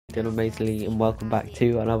doing amazingly, and welcome back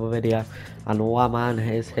to another video. And Wamannn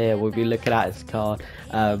is here. We'll be looking at his card,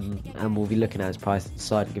 and we'll be looking at his price and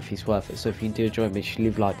deciding if he's worth it. So if you do enjoy, make sure you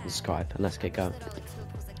leave a like and subscribe, and let's get going.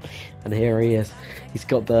 And here he is. He's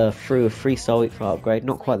got the through a 3-star week for upgrade,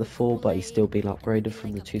 not quite the 4, but he's still been upgraded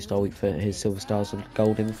from the 2-star week for his silver stars and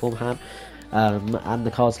gold inform hand. And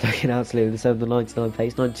the card's looking absolutely insane. The 99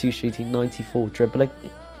 pace, 92 shooting, 94 dribbling.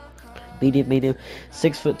 Medium,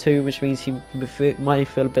 6'2", which means he might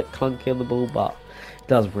feel a bit clunky on the ball, but it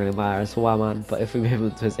doesn't really matter. It's Wamannn. But if we move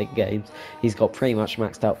on to his 8 games, he's got pretty much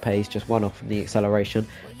maxed out pace, just one off from the acceleration.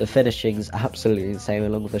 The finishing's absolutely insane,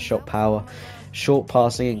 along with the shot power, short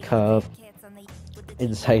passing and curve,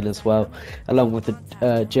 insane as well. Along with the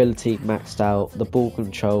agility maxed out, the ball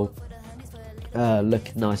control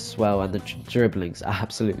looking nice as well, and the dribbling's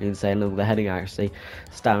absolutely insane. Along with the heading accuracy,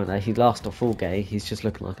 stamina. He last a full game. He's just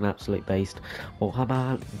looking like an absolute beast. Well, how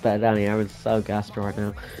about better Danny Aaron's so gassed right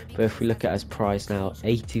now. But if we look at his price now,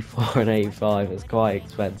 84 and 85 is quite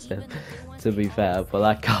expensive, to be fair. But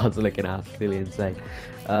that card's looking absolutely insane.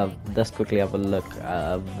 Let's quickly have a look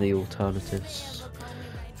at the alternatives.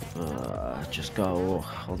 Just go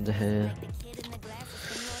onto here.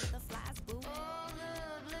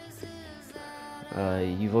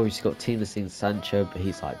 You've obviously got Team Sancho, but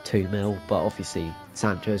he's like 2 mil. But obviously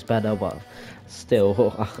Sancho's better, but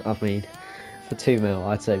still, I mean, for 2 mil,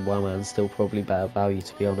 I'd say Wamann's still probably better value,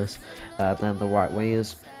 to be honest, than the right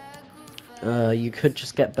wingers. You could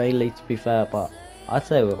just get Bailey, to be fair, but I'd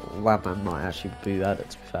say Wamannn might actually be better,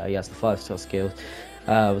 to be fair. He has the 5-star skills,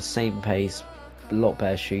 same pace, a lot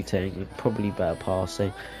better shooting, probably better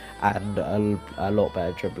passing, and a lot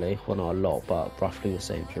better dribbling. Well, not a lot, but roughly the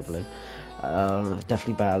same dribbling.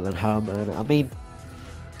 Definitely better than Herman. I mean,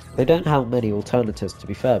 they don't have many alternatives, to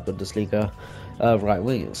be fair, Bundesliga right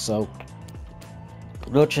wingers, so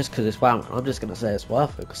not just because it's Wamannn, I'm just going to say it's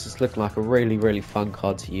worth it because it's looking like a really fun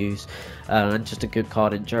card to use, and just a good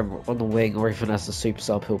card in general on the wing, or even as a super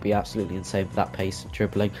sub. He'll be absolutely insane with that pace and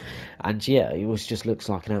dribbling, and yeah, he always just looks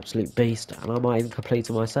like an absolute beast, and I might even complete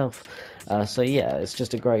it myself. So yeah, it's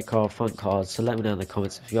just a great card, fun card. So let me know in the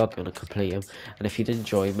comments if you are going to complete him, and if you did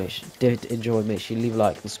enjoy, make sure you leave a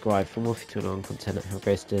like and subscribe for more future content. Have a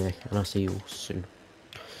great day, and I'll see you all soon.